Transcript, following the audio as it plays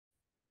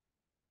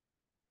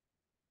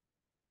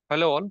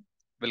Hello all,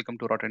 welcome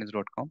to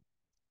rawtennis.com.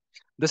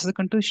 This is a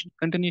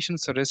continuation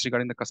series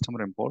regarding the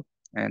customer import,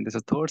 and this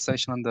is the third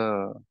session on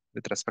the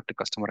with respect to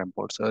customer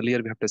imports.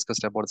 Earlier we have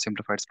discussed about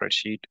simplified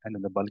spreadsheet and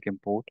then the bulk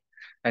import,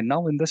 and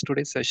now in this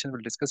today's session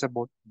we'll discuss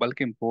about bulk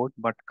import,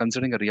 but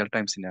considering a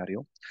real-time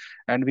scenario.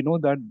 And we know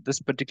that this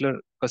particular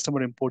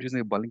customer import using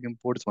a bulk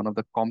import is one of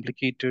the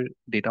complicated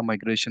data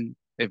migration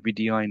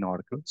FBDI in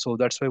Oracle. So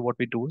that's why what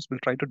we do is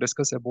we'll try to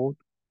discuss about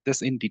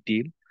this in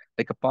detail,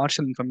 like a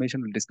partial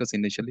information we'll discuss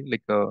initially,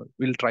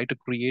 we'll try to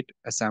create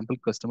a sample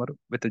customer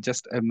with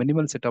just a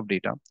minimal set of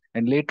data,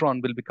 and later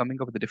on we'll be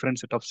coming up with a different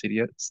set of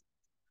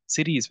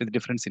series with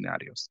different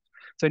scenarios.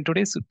 So in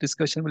today's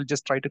discussion we'll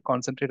just try to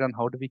concentrate on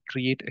how do we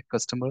create a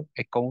customer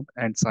account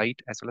and site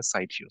as well as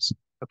site use.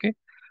 Okay,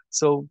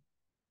 so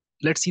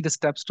let's see the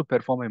steps to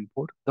perform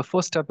import. The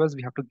first step is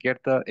we have to get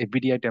the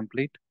FBDI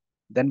template.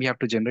 Then we have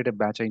to generate a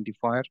batch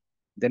identifier.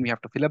 Then we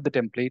have to fill up the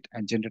template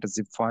and generate a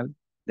zip file.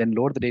 Then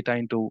load the data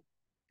into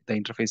the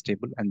interface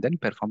table and then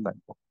perform the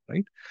import,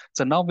 right?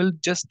 So now we'll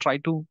just try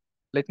to,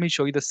 let me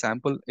show you the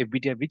sample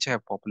FBDI which I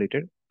have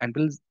populated, and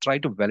we'll try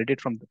to validate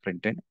from the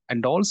front end.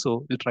 And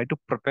also we'll try to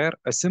prepare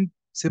a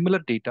similar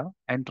data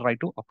and try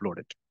to upload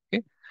it.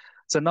 Okay.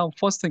 So now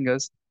first thing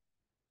is,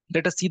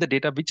 let us see the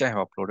data which I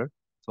have uploaded.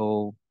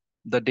 So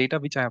the data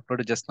which I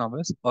uploaded just now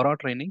is Aura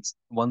Trainings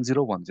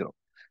 1010.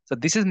 So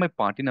this is my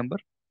party number.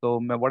 So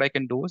what I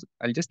can do is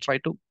I'll just try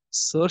to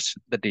search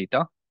the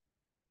data.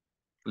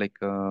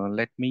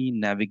 Let me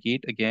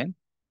navigate again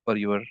for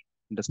your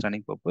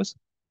understanding purpose.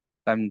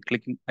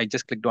 I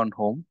just clicked on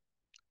home,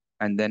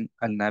 and then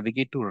I'll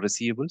navigate to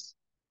receivables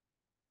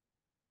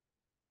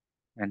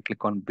and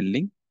click on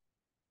billing.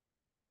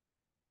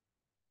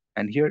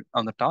 And here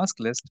on the task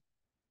list,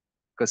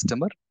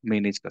 customer,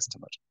 manage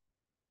customer.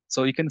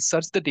 So you can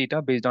search the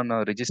data based on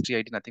a registry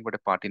ID, nothing but a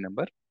party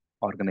number,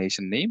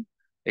 organization name,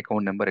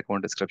 account number,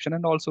 account description,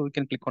 and also you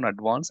can click on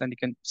advanced and you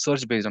can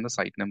search based on the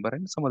site number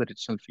and some other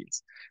additional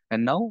fields.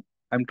 And now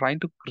I'm trying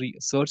to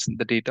search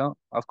the data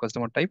of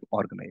customer type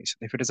organization.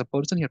 If it is a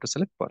person, you have to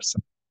select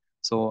person.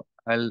 So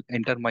I'll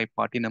enter my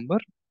party number,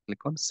 click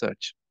on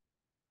search.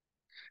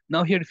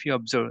 Now here, if you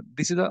observe,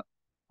 this is the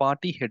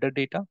party header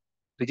data.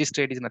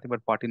 Registry ID is nothing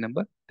but party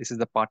number. This is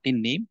the party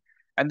name.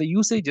 And the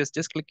usage is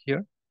just click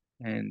here,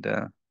 and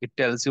it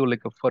tells you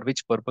for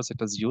which purpose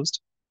it is used.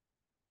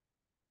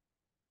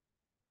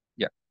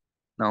 Yeah.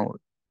 Now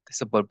this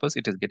is a purpose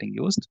it is getting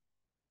used.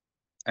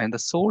 And the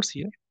source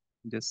here,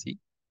 just see.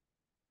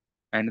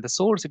 And the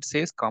source, it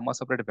says comma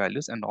separate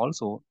values, and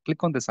also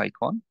click on this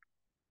icon.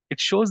 It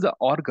shows the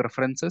org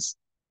reference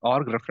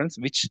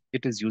which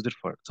it is used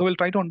for. So we'll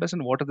try to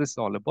understand what is this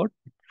all about.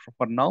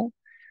 For now,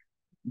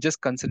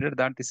 just consider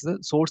that this is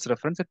a source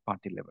reference at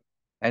party level.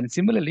 And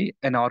similarly,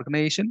 an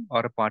organization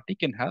or a party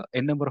can have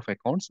a number of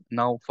accounts.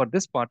 Now, for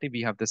this party,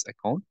 we have this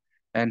account.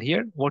 And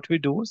here, what we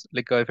do is,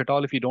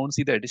 if you don't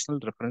see the additional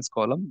reference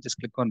column, just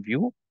click on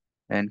view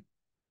and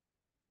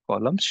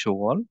columns show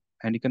all.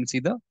 And you can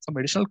see some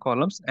additional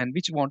columns and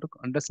which you want to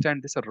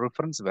understand this a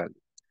reference value.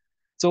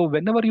 So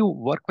whenever you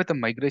work with the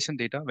migration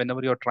data,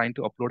 whenever you're trying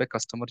to upload a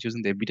customer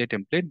using the FBDI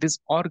template, this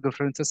org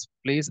references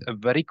plays a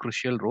very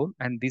crucial role,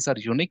 and these are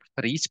unique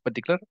for each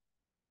particular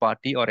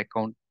party or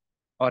account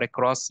or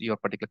across your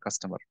particular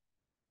customer.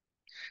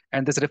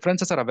 And these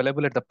references are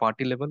available at the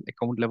party level,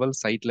 account level,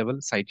 site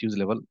use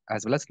level,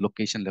 as well as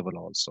location level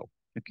also.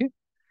 Okay.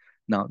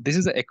 Now, this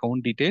is the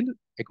account detail,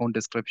 account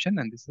description,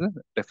 and this is a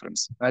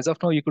reference. As of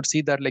now, you could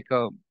see that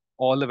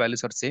all the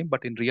values are same,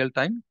 but in real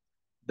time,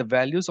 the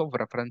values of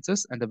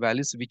references and the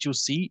values which you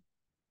see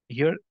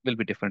here will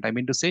be different. I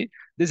mean to say,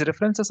 these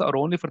references are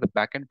only for the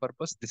backend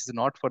purpose. This is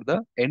not for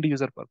the end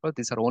user purpose.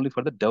 These are only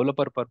for the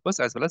developer purpose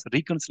as well as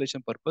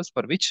reconciliation purpose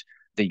for which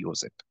they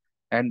use it.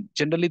 And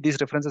generally,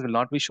 these references will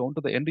not be shown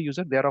to the end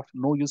user. They are of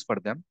no use for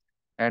them.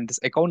 And this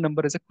account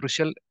number is a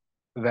crucial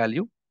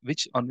value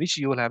on which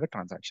you will have a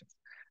transaction.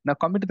 Now,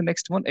 coming to the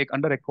next one,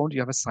 under account, you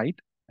have a site,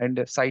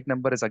 and site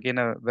number is again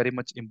a very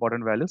much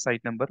important value,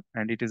 site number,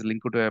 and it is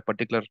linked to a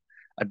particular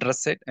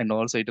address set, and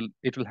also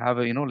it will have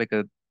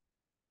the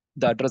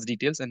address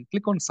details, and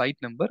click on site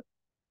number.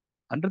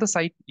 Under the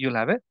site, you'll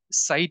have a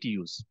site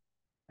use,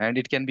 and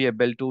it can be a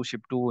bell to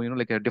ship to,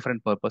 a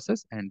different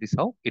purposes, and this is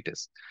how it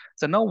is.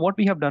 So now what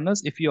we have done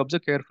is, if you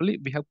observe carefully,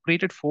 we have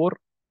created 4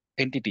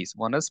 entities.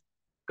 One is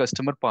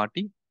customer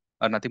party,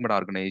 or nothing but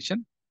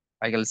organization.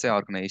 I will say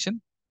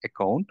organization,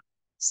 account,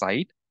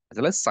 site, as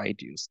well as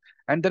site use.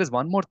 And there is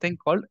one more thing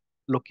called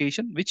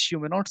location, which you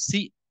may not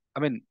see. I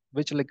mean,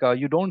 which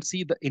you don't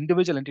see the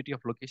individual entity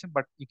of location,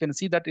 but you can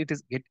see that it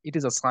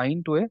is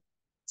assigned to a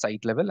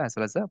site level as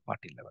well as a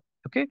party level.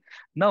 Okay.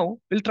 Now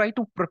we'll try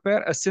to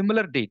prepare a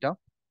similar data,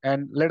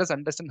 and let us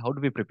understand how do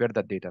we prepare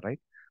that data, right?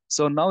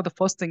 So now the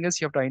first thing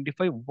is you have to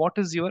identify what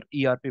is your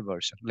ERP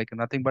version, like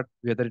nothing but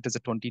whether it is a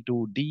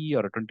 22D or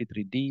a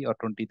 23D or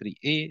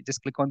 23A.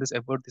 Just click on this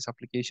about this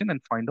application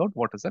and find out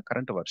what is the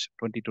current version,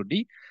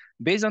 22D.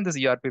 Based on this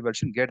ERP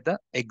version, get the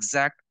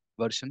exact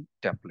version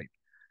template.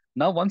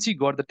 Now, once you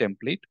got the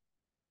template,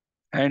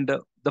 And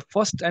the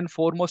first and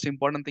foremost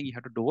important thing you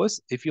have to do is,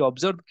 if you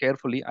observe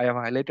carefully, I have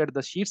highlighted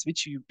the sheets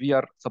which we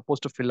are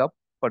supposed to fill up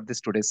for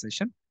this today's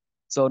session.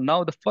 So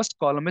now the first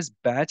column is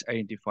batch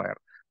identifier.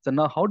 So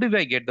now how do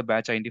I get the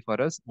batch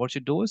identifiers? What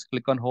you do is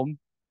click on home,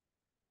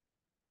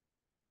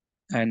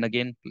 and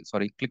again,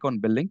 sorry, click on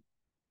billing.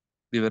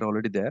 We were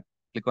already there.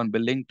 Click on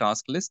billing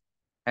task list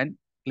and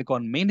click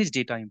on manage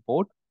data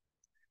import.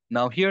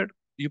 Now here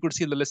you could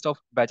see the list of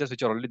batches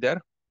which are already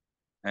there.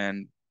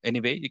 And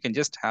anyway, you can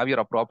just have your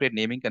appropriate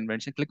naming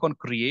convention. Click on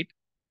create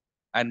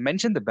and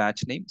mention the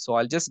batch name. So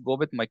I'll just go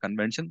with my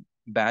convention,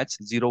 batch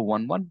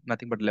 011,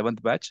 nothing but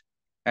 11th batch.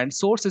 And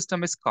source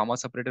system is comma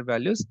separated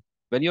values.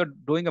 When you're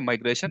doing a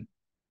migration,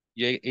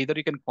 either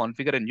you can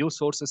configure a new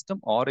source system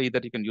or either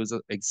you can use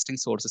an existing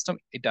source system.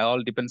 It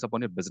all depends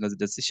upon your business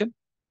decision.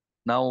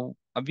 Now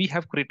we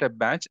have created a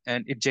batch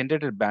and it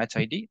generated batch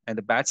ID and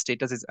the batch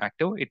status is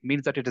active. It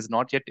means that it is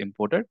not yet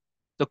imported.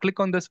 So click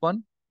on this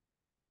one,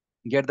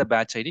 get the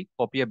batch ID,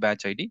 copy a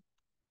batch ID.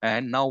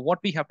 And now what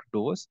we have to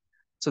do is,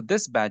 so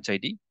this batch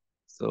ID,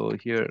 so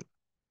here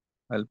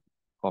I'll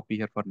copy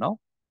here for now.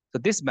 So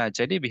this batch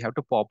ID, we have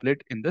to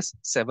populate in this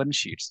 7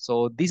 sheets.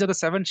 So these are the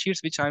 7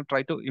 sheets which I'm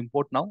trying to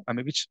import now. I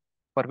mean,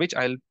 for which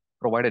I'll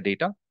provide a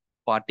data,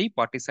 party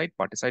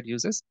site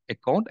uses,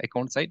 account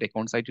site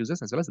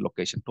uses, as well as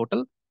location.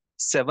 Total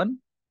 7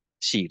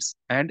 sheets.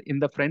 And in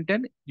the front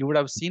end, you would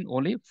have seen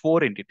only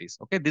 4 entities.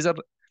 Okay, these are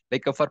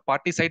like for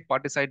party site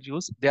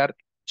use, they are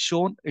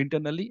shown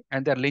internally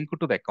and they are linked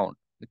to the account.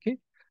 Okay.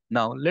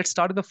 Now let's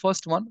start with the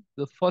first one.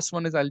 The first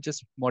one is I'll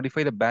just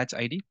modify the batch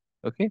ID.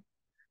 Okay.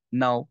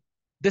 Now,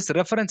 this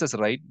references,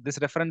 right? This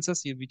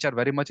references which are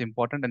very much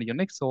important and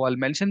unique. So I'll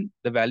mention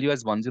the value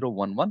as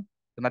 1011.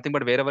 So nothing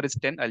but wherever is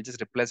 10, I'll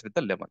just replace with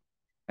the 11.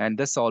 And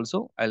this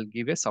also I'll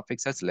give a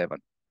suffix as 11.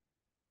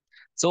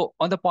 So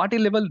on the party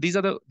level, these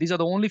are the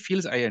only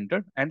fields I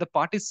entered, and the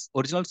party's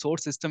original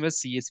source system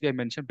is CSV I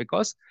mentioned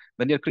because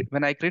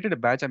when I created a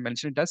batch, I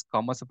mentioned it as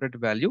comma separate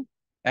value,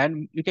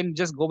 and you can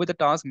just go with the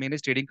task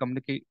manage trading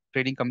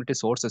community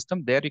source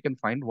system. There you can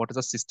find what is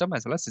the system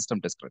as well as system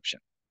description.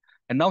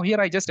 And now here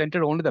I just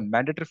entered only the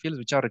mandatory fields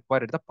which are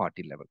required at the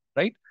party level,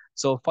 right?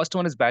 So first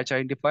one is batch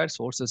identifier,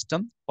 source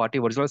system, party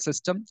original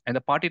system, and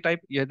the party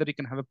type. Either you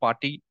can have a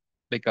party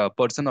like a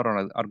person or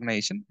an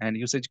organization, and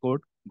usage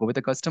code, go with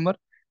the customer,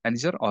 and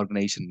is your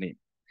organization name.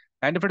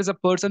 And if it is a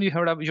person, you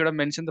should have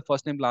mentioned the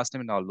first name, last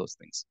name, and all those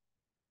things.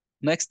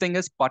 Next thing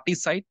is party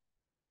site.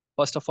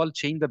 First of all,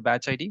 change the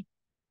batch ID.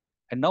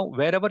 And now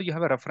wherever you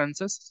have a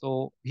references,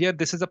 so here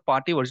this is a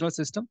party original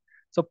system.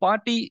 So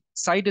party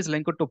site is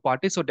linked to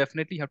party. So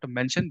definitely you have to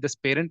mention this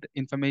parent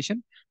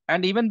information.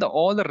 And even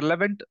all the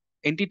relevant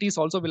entities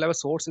also will have a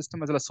source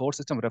system as well as source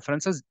system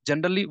references.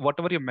 Generally,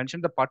 whatever you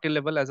mentioned the party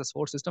level as a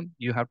source system,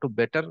 you have to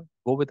better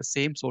go with the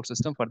same source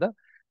system for the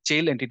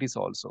child entities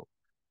also.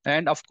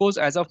 And of course,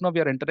 as of now,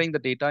 we are entering the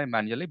data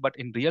manually, but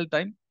in real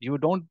time, you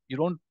don't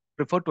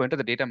prefer to enter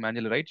the data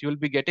manually, right? You will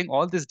be getting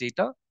all this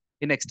data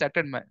in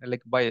extracted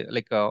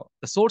the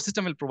source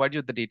system will provide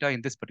you the data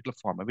in this particular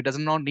format. We does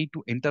not need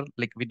to enter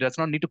we does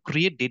not need to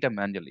create data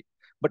manually.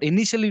 But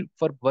initially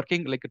for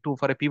working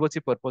for a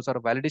POC purpose or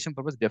a validation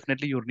purpose,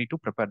 definitely you need to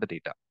prepare the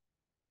data.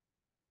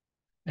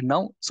 And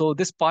now, so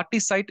this party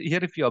site here,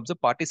 if you observe,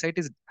 party site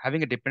is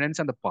having a dependence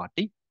on the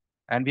party,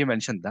 and we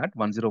mentioned that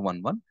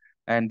 1011.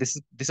 And this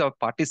is our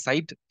party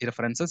site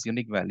references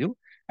unique value,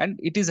 and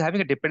it is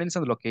having a dependence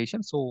on the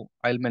location. So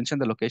I'll mention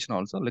the location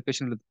also.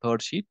 Location is the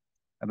third sheet.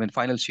 I mean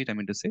final sheet. I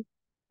mean to say,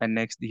 and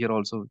next here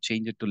also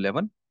change it to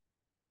 11.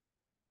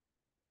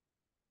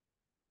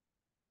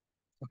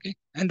 Okay,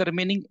 and the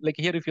remaining like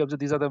here, if you observe,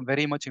 these are the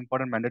very much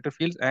important mandatory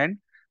fields, and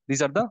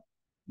these are the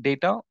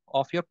data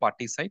of your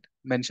party site.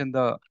 Mention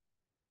the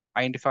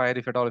identifier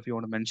if at all if you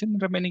want to mention.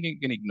 Remaining you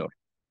can ignore.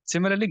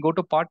 Similarly, go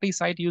to party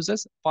site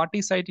users.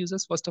 Party site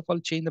users, first of all,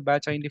 change the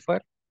batch identifier.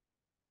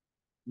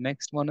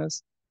 Next one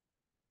is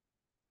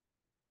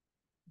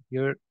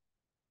here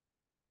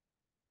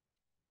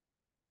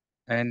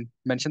and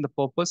mention the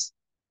purpose.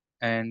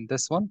 And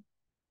this one,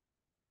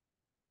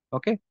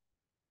 okay.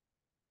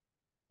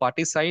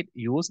 Party site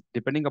use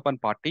depending upon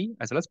party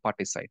as well as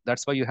party site.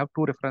 That's why you have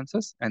two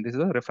references, and this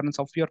is a reference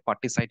of your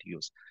party site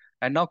use.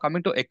 And now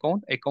coming to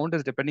account, account will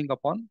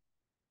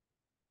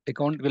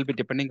be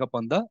depending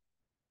upon the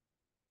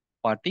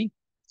party.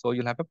 So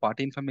you'll have a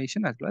party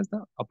information as well as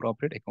the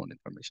appropriate account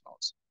information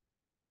also.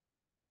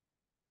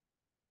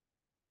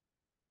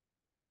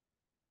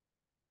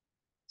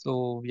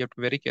 So we have to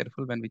be very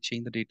careful when we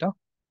change the data.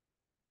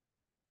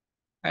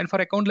 And for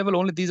account level,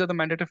 only these are the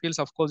mandatory fields.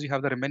 Of course, you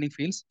have the remaining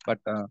fields, but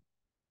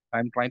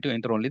I'm trying to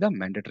enter only the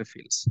mandatory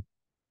fields.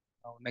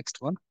 Now,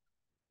 next one,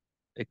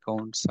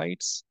 account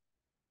sites.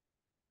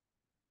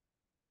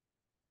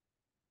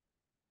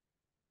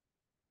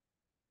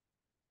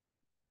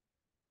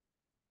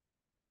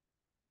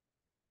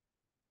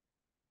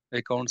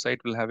 Account site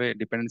will have a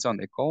dependence on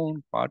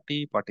account,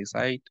 party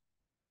site.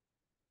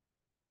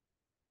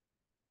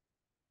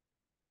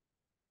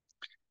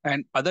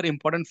 And other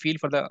important field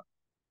for the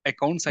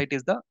account site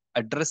is the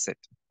address set.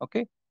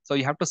 Okay. So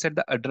you have to set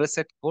the address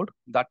set code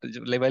that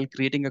while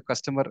creating a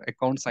customer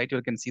account site,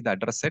 you can see the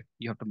address set.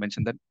 You have to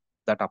mention that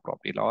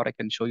appropriately, or I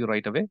can show you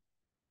right away.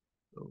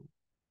 So,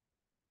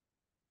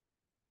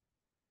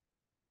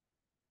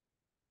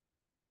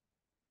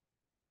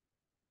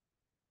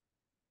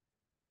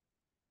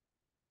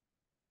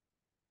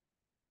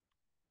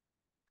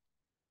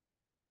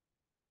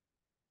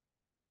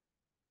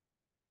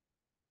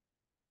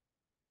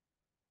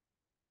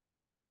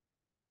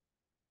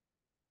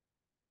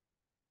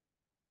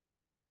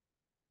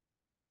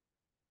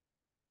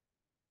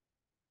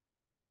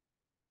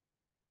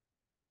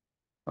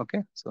 okay.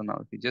 So now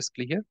if you just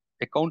click here,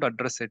 account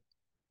address set,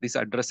 this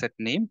address set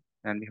name,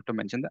 and we have to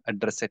mention the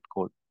address set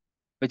code,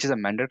 which is a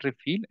mandatory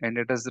field, and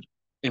it is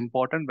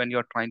important when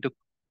you're trying to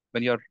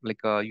when you're like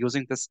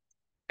using this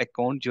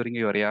account during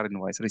your AR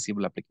invoice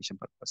receivable application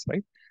purpose,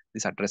 right?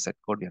 This address set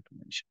code you have to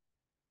mention.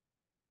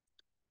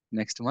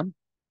 Next one,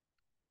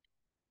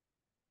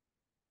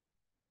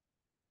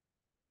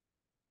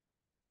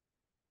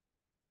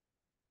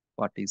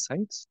 40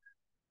 sites,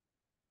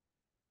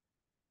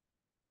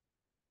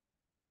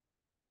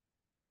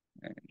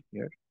 and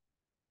here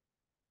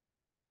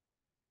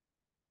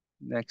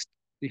next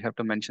we have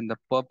to mention the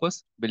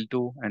purpose, bill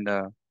to, and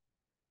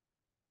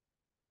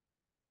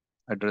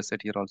address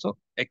set here also.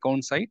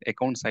 Account site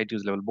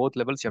use level, both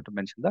levels you have to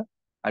mention the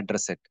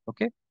address set.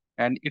 Okay,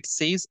 and it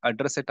says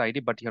address set ID,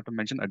 but you have to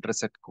mention address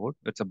set code.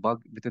 It's a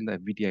bug within the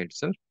FBDI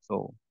itself.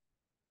 So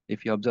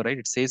if you observe right,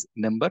 it says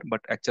number, but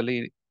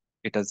actually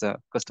it has a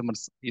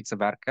customers. It's a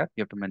varchar.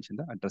 You have to mention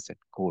the address set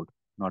code,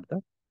 not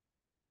the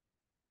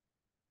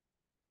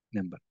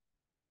number.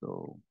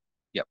 So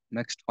yeah,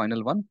 next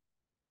final one.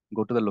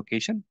 Go to the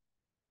location,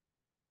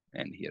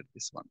 and here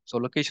this one. So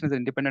location is an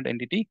independent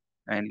entity,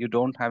 and you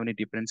don't have any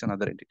dependence on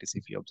other entities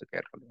if you observe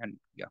carefully. And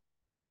yeah,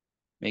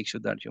 make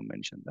sure that you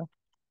mention the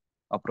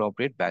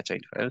appropriate batch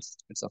ID files.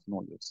 It's of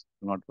no use,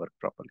 do not work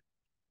properly.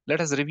 Let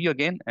us review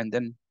again, and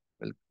then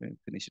we'll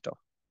finish it off.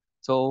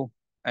 So,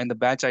 and the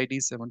batch ID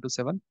is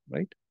 727,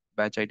 right?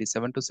 Batch ID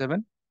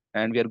 727,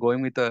 and we are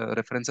going with the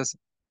references,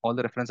 all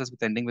the references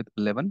with ending with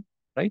 11,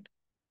 right?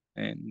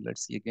 And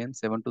let's see again,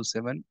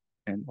 727,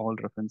 and all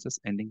references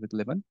ending with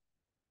 11.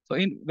 So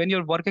in when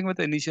you're working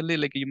with initially,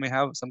 like you may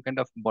have some kind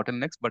of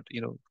bottlenecks, but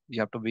you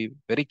have to be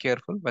very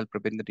careful while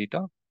preparing the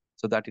data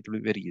so that it will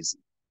be very easy.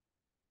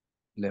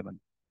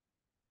 11,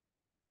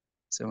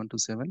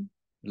 727,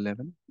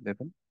 11,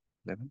 11,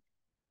 11.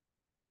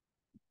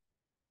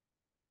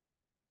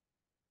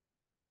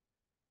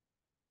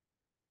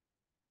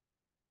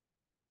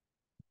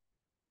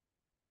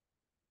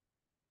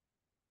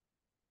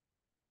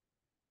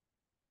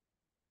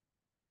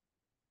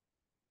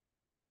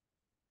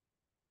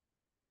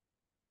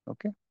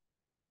 Okay.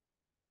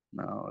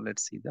 Now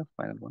let's see the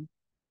final one.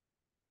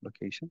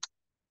 Location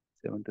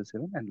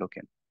 727 and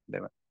locale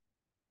 11.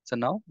 So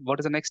now what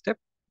is the next step?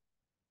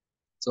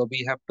 So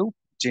we have to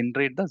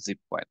generate the zip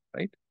file,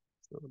 right?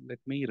 So let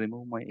me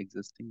remove my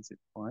existing zip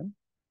file.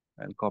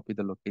 I'll copy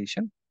the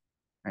location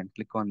and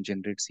click on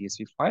generate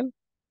CSV file.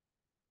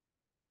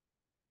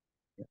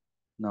 Yeah.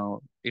 Now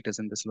it is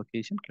in this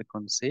location. Click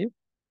on save.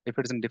 If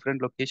it is in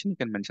different location, you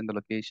can mention the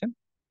location.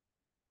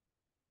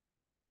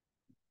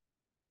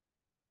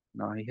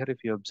 Now here,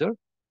 if you observe,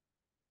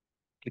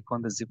 click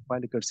on the zip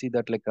file. You can see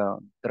that like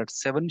there are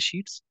 7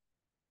 sheets.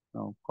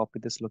 Now copy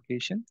this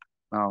location.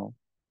 Now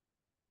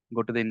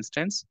go to the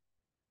instance.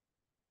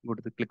 Go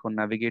to the click on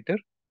navigator.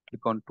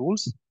 Click on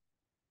tools.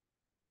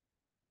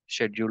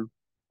 Schedule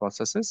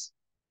processes.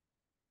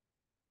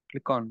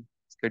 Click on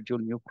schedule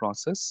new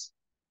process.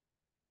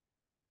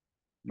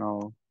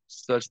 Now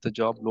search the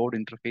job load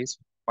interface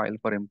file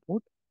for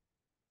import.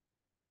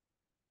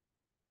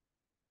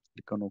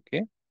 Click on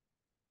OK.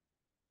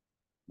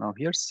 Now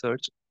here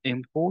search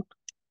import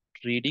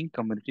trading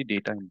community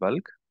data in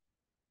bulk.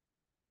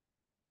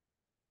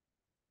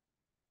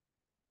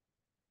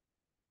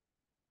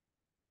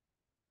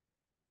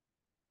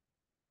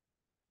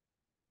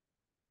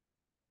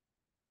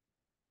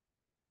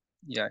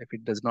 Yeah, if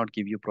it does not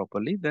give you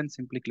properly, then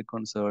simply click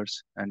on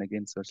search and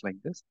again search like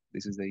this.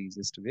 This is the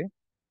easiest way.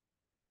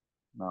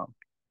 Now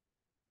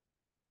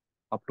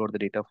upload the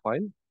data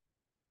file.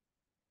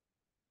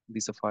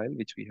 This is a file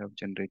which we have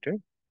generated.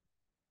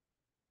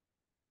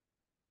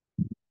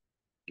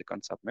 Click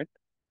on submit.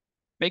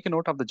 Make a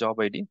note of the job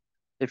ID.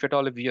 If at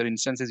all, if your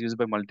instance is used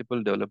by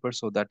multiple developers,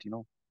 so that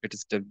it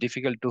is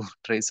difficult to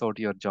trace out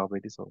your job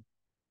ID. So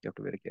you have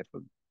to be very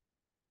careful.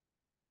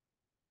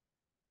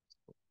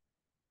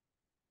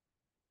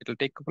 It will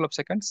take a couple of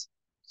seconds.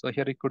 So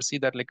here you could see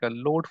that like a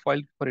load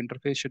file for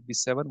interface should be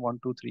 7, 1,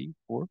 2, 3,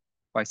 4,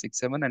 5, 6,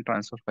 7, and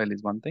transfer file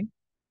is one thing.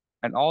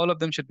 And all of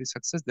them should be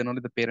success. Then only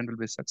the parent will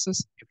be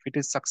success. If it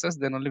is success,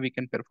 then only we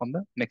can perform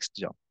the next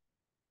job.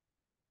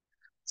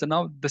 So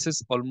now this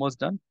is almost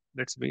done.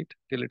 Let's wait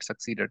till it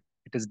succeeded.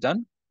 It is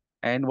done.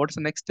 And what's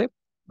the next step?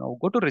 Now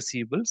go to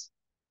receivables.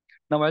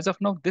 Now, as of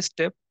now, this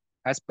step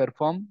has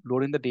performed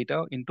loading the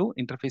data into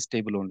interface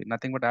table only.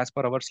 Nothing but as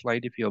per our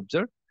slide, if you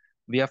observe,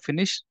 we have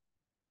finished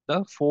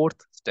the fourth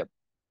step.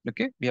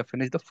 Okay, we have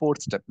finished the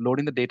fourth step,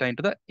 loading the data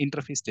into the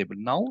interface table.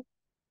 Now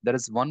there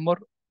is one more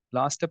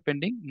last step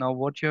pending. Now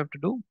what you have to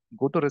do,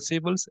 go to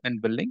receivables and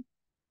billing,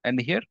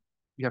 and here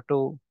you have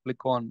to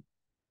click on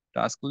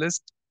task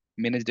list,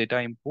 manage data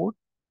import.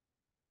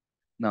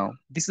 Now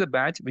this is a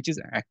batch which is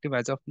active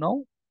as of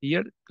now.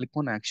 Here click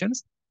on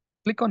actions,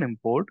 click on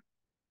import,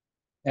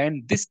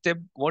 and this step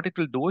what it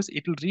will do is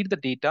it will read the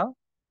data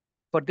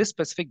for this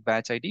specific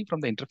batch ID from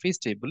the interface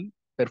table,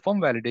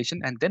 perform validation,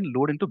 and then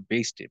load into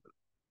base table.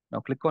 Now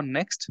click on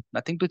next,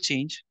 nothing to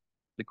change.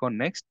 Click on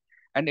next.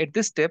 And at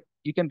this step,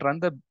 you can run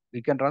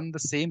the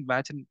same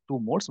batch in two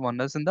modes.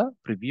 One is in the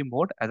preview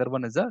mode, other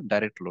one is a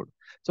direct load.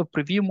 So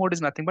preview mode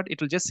is nothing but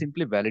it will just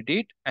simply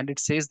validate and it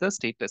says the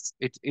status.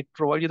 It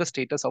provides you the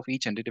status of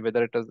each entity,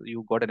 whether it is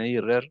you got any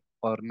error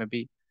or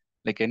maybe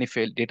like any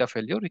data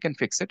failure, you can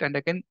fix it. And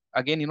again,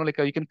 like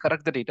you can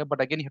correct the data,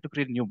 but again you have to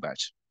create a new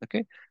batch.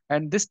 Okay.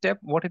 And this step,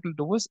 what it will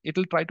do is it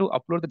will try to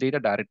upload the data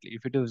directly.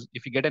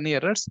 If you get any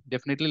errors,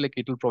 definitely like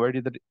it will provide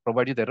you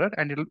the error,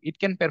 and it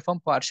can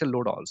perform partial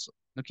load also.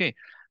 Okay.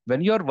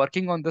 When you are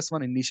working on this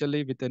one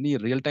initially with any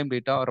real-time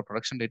data or a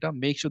production data,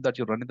 make sure that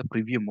you run in the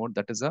preview mode.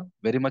 That is a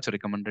very much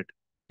recommended.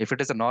 If it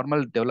is a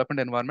normal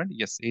development environment,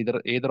 yes,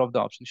 either of the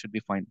options should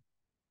be fine.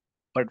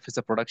 But if it's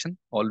a production,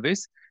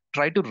 always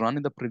try to run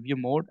in the preview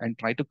mode and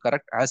try to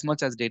correct as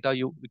much as data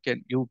you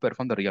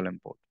perform the real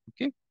import.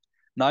 Okay.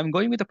 Now I'm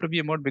going with the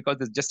preview mode because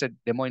it's just a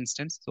demo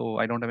instance, so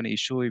I don't have any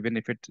issue. Even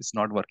if it is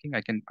not working,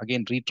 I can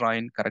again retry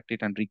and correct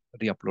it and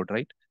re-upload,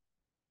 right?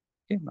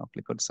 Okay, now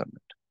click on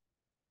submit.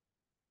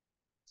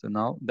 So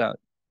now the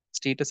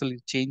status will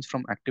change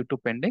from active to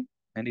pending,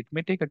 and it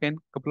may take again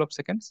a couple of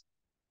seconds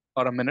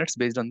or a minutes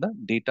based on the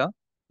data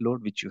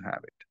load which you have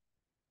it.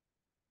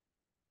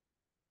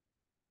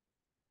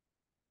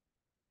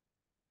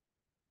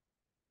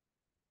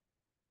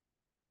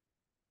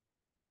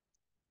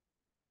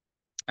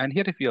 And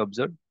here, if you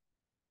observe,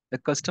 the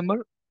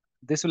customer,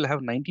 this will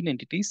have 19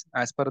 entities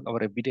as per our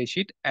FBDI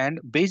sheet. And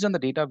based on the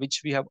data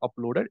which we have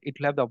uploaded, it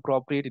will have the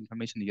appropriate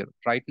information here.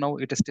 Right now,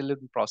 it is still in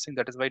processing.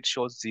 That is why it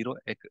shows zero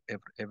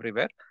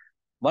everywhere.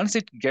 Once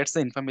it gets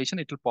the information,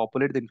 it will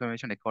populate the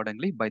information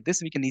accordingly. By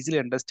this, we can easily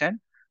understand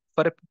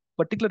for a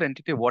particular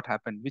entity what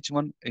happened, which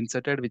one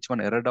inserted, which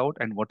one errored out,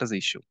 and what is the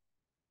issue.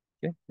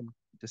 Okay,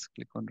 just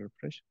click on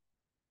refresh.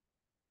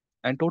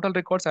 And total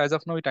records, as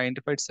of now, it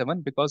identified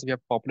 7 because we have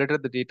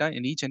populated the data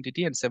in each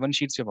entity and 7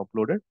 sheets we have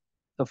uploaded.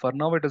 So for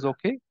now, it is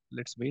okay.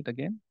 Let's wait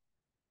again.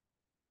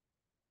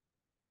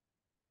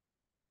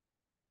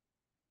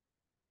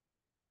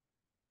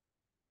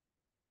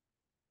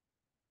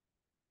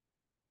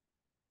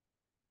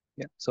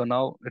 Yeah. So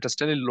now it is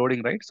still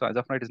loading, right? So as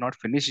of now, it is not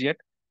finished yet.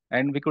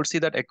 And we could see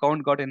that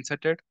account got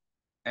inserted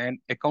and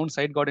account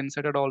site got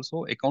inserted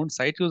also. Account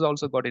site use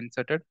also got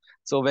inserted.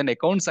 So when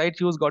account site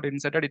use got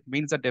inserted, it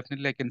means that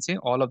definitely I can say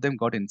all of them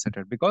got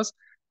inserted because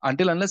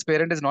until unless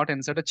parent is not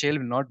inserted, child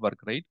will not work,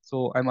 right?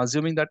 So I'm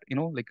assuming that,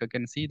 like I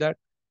can see that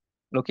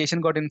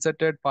location got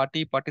inserted,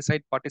 party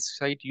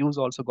site use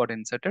also got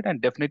inserted, and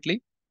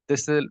definitely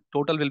this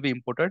total will be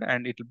imported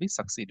and it will be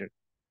succeeded.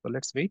 So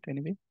let's wait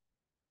anyway.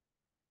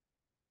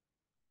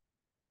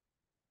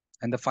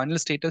 And the final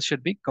status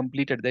should be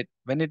completed. That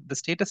when the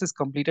status is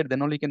completed,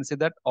 then only you can say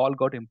that all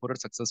got imported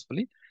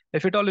successfully.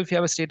 If you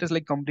have a status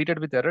like completed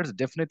with errors,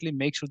 definitely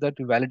make sure that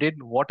you validate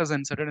what is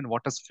inserted and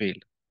what has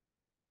failed.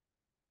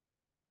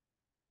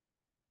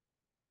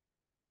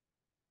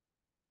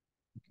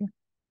 Okay.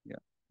 Yeah.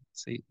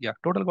 See, yeah,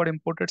 total got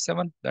imported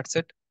 7. That's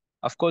it.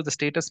 Of course, the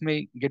status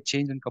may get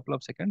changed in a couple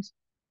of seconds.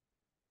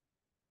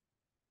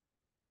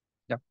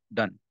 Yeah,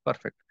 done.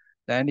 Perfect.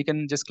 Then you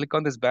can just click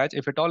on this badge.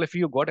 If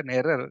you got an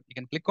error, you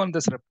can click on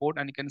this report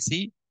and you can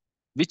see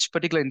which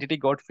particular entity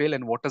got failed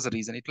and what is the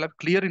reason. It will have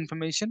clear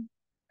information,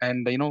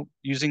 and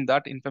using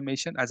that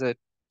information as a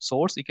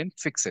source, you can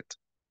fix it.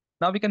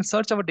 Now we can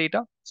search our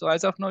data. So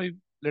as of now,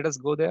 let us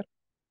go there.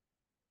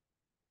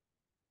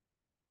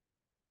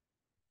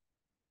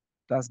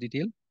 Class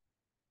detail,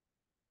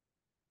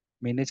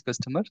 manage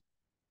customer,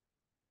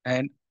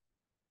 and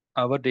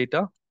our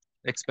data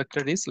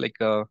expected is like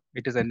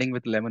it is ending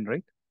with 11,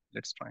 right?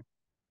 Let's try.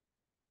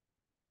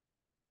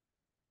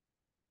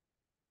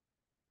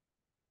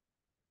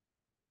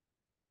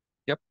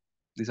 Yep,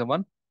 these are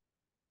one.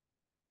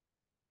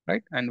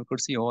 Right? And we could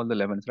see all the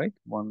 11s, right?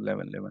 1,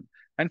 11, 11.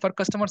 And for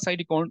customer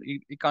side,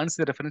 you can't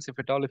see the reference if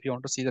at all. If you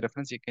want to see the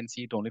reference, you can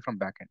see it only from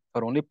backend.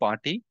 For only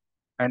party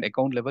and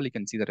account level, you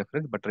can see the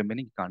reference, but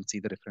remaining, you can't see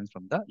the reference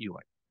from the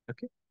UI.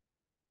 Okay.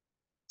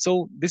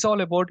 So this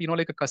all about,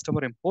 like a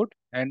customer import.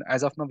 And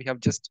as of now, we have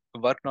just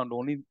worked on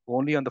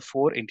only on the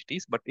 4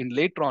 entities, but in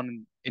later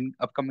on in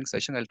upcoming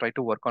session, I'll try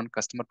to work on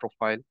customer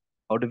profile.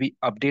 How do we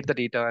update the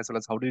data as well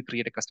as how do we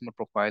create a customer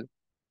profile?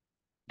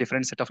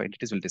 Different set of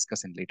entities we'll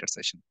discuss in later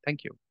session.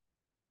 Thank you.